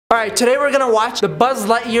Alright, today we're gonna watch the Buzz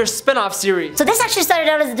Lightyear spin-off series. So this actually started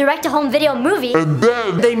out as a direct-to-home video movie. And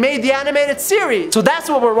then they made the animated series. So that's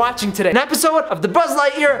what we're watching today. An episode of the Buzz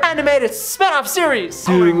Lightyear animated spin-off series.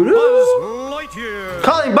 Calling Buzz Lightyear.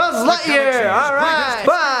 Calling Buzz Lightyear. Alright.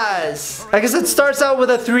 Buzz. I guess it starts out with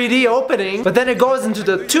a 3D opening, but then it goes into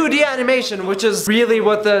the 2D animation, which is really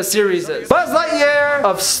what the series is. Buzz Lightyear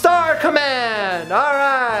of Star Command.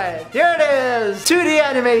 Alright. Here it is. 2D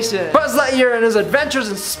animation. Buzz Lightyear and his adventures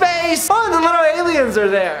in space. Oh, and the little aliens are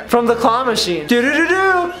there from the claw machine.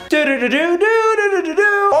 Do-do-do-do.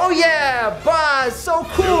 Do-do-do-do-do-do-do-do. Oh yeah, Buzz, so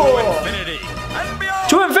cool. To infinity and beyond.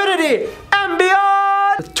 To infinity and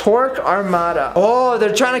beyond. The Torque Armada. Oh,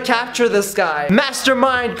 they're trying to capture this guy.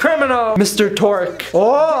 Mastermind criminal, Mr. Torque.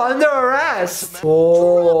 Oh, under arrest.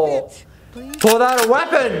 Oh. Pulled out a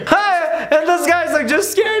weapon. Hey, and this guy's like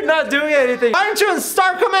just scared, not doing anything. Aren't you in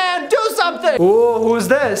Star Command? Do something. Oh, who's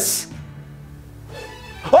this?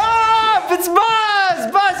 Oh, it's Buzz!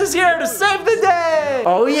 Buzz is here to save the day!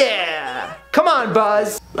 Oh yeah! Come on,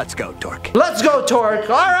 Buzz! Let's go, Torque. Let's go, Torque!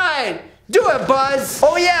 Alright! Do it, Buzz!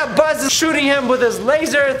 Oh yeah, Buzz is shooting him with his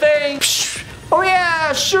laser thing! Oh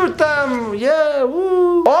yeah, shoot them! Yeah,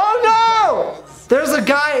 woo! Oh no! There's a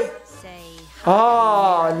guy...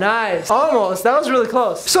 Oh, nice. Almost. That was really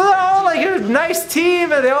close. So they're all like a nice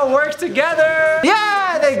team and they all work together.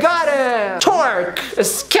 Yeah, they got him. Torque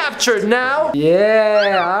is captured now.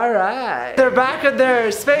 Yeah, alright. They're back at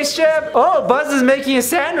their spaceship. Oh, Buzz is making a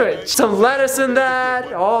sandwich. Some lettuce in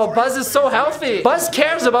that. Oh, Buzz is so healthy. Buzz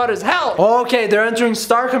cares about his health. Okay, they're entering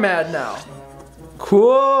Star Command now.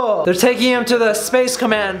 Cool. They're taking him to the Space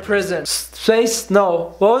Command prison.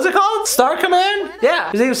 No. What was it called? Star Command?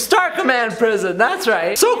 Yeah. Star Command prison. That's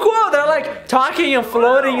right. So cool. They're like talking and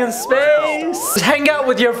floating in space. Just hang out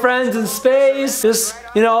with your friends in space. Just,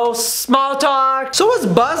 you know, small talk. So is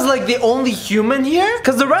Buzz like the only human here?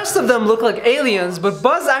 Because the rest of them look like aliens, but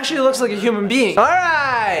Buzz actually looks like a human being.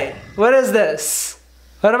 Alright. What is this?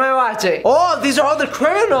 What am I watching? Oh, these are all the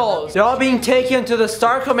criminals. They're all being taken to the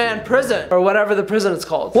Star Command prison, or whatever the prison is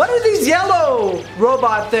called. What are these yellow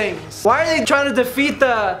robot things? Why are they trying to defeat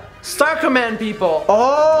the Star Command people?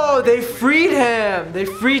 Oh, they freed him. They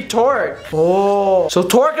freed Torque. Oh, so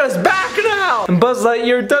Torque is back now. And Buzz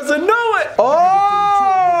Lightyear doesn't know it.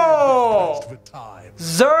 Oh,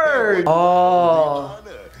 Zurg. Oh.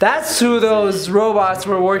 That's who those robots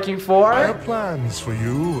were working for. I have plans for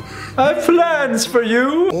you. I have plans for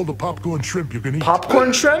you. All the popcorn shrimp you can eat.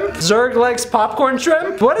 Popcorn shrimp? Zurg likes popcorn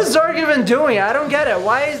shrimp? What is Zurg even doing? I don't get it.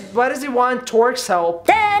 Why does he want Torque's help?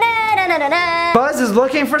 Buzz is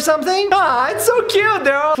looking for something? Ah, it's so cute.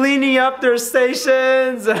 They're all cleaning up their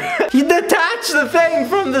stations. He detached the thing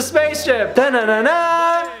from the spaceship.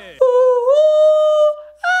 Da-na-na-na.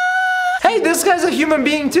 Hey, this guy's a human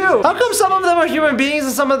being too. How come some of them are human beings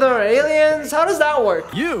and some of them are aliens? How does that work?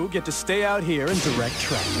 You get to stay out here and direct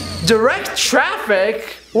traffic. Direct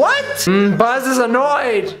traffic? What? Buzz is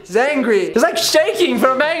annoyed. He's angry. He's like shaking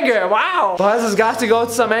from anger. Wow. Buzz has got to go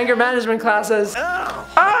to some anger management classes.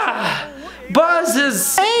 Ah! Buzz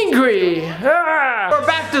is angry. Ah. We're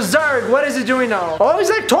back to Zurg. What is he doing now? Oh, he's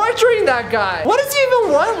like torturing that guy. What does he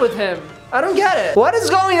even want with him? I don't get it. What is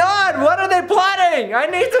going on? What are they plotting? I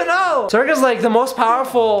need to know. Zurg is like the most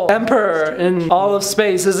powerful emperor in all of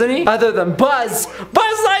space, isn't he? Other than Buzz.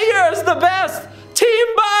 Buzz Lightyear is the best. Team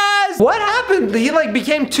Buzz! What happened? He like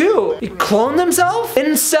became two. He cloned himself?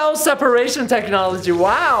 In-cell separation technology.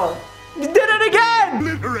 Wow. He did it again!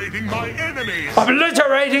 Obliterating my enemies!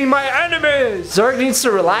 Obliterating my enemies! Zurg needs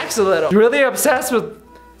to relax a little. He's really obsessed with,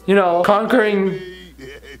 you know, conquering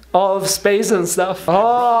all of space and stuff.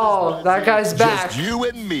 Oh, that guy's back. Just you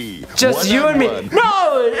and me. Just you and me.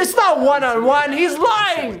 No, it's not one-on-one. He's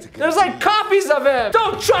lying. There's like copies of him.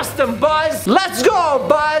 Don't trust him, Buzz. Let's go,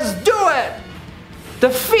 Buzz. Do it.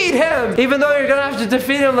 Defeat him. Even though you're gonna have to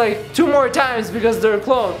defeat him like 2 more times because they're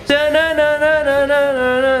clones.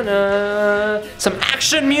 Some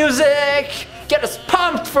action music. Get us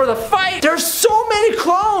pumped for the fight. There's so many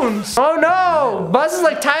clones. Oh no. Buzz is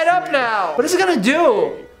like tied up now. What is he gonna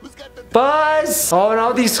do? Buzz! Oh, and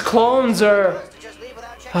all these clones are...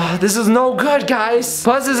 this is no good, guys.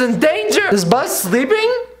 Buzz is in danger. Is Buzz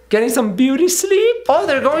sleeping? Getting some beauty sleep? Oh,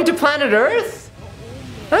 they're going to planet Earth?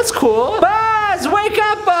 That's cool. Buzz, wake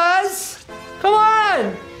up, Buzz! Come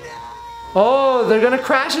on! Oh, they're gonna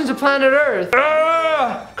crash into planet Earth.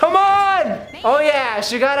 Come on! Oh yeah,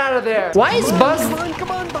 she got out of there. Why is Buzz...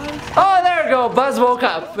 Come on, Buzz. Oh, there we go. Buzz woke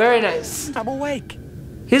up. Very nice. I'm awake.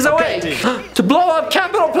 He's awake. To blow up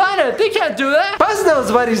Capital Planet. They can't do that. Buzz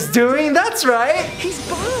knows what he's doing. That's right. He's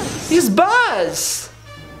Buzz. He's Buzz.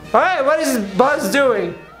 All right, what is Buzz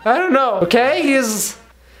doing? I don't know. Okay,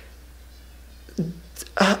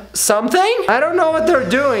 Something? I don't know what they're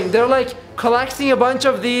doing. They're like collecting a bunch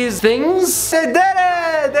of these things. They did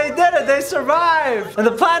it! They did it! They survived! And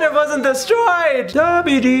the planet wasn't destroyed!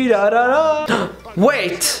 Da-be-dee-da-da-da.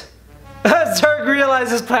 Wait! Zurg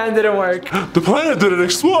realized his plan didn't work. The planet didn't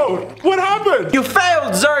explode. What happened? You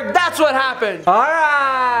failed, Zurg! That's what happened!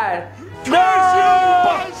 Alright! No!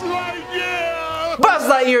 Buzz Lightyear! Buzz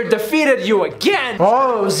Lightyear defeated you again!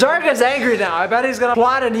 Oh, Zurg is angry now. I bet he's gonna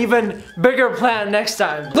plot an even bigger plan next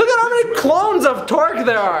time. Look at how many clones of Torque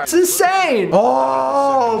there are. It's insane!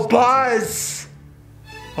 Oh, Buzz!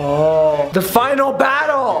 Oh, the final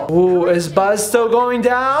battle! Ooh, is Buzz still going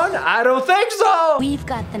down? I don't think so! We've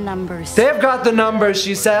got the numbers. They've got the numbers,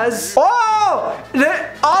 she says. Oh!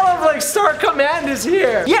 All of like Star Command is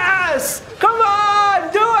here. Yes! Come on,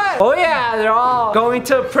 do it! Oh yeah, they're all going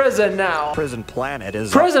to prison now. Prison planet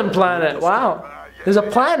is... Prison planet, wow. There's a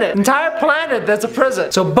planet, entire planet that's a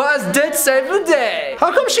prison. So Buzz did save the day.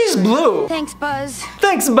 How come she's blue? Thanks, Buzz.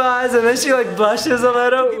 Thanks, Buzz. And then she like blushes a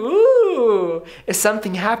little. Ooh, is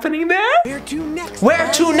something happening there? Where to next?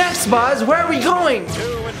 Where to next, Buzz? Where are we going?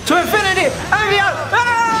 To infinity and beyond.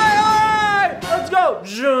 Hey! Let's go.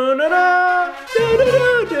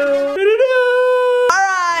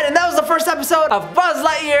 Alright, and that was the first episode of Buzz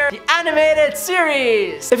Lightyear, the animated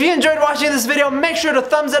series. If you enjoyed watching this video, make sure to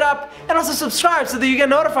thumbs it up and also subscribe so that you get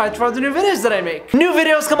notified for the new videos that I make. New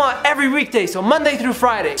videos come out every weekday, so Monday through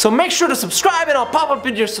Friday. So make sure to subscribe and I'll pop up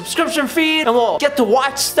in your subscription feed and we'll get to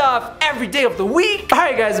watch stuff every day of the week.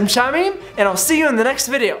 Alright guys, I'm Shamim and I'll see you in the next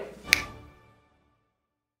video.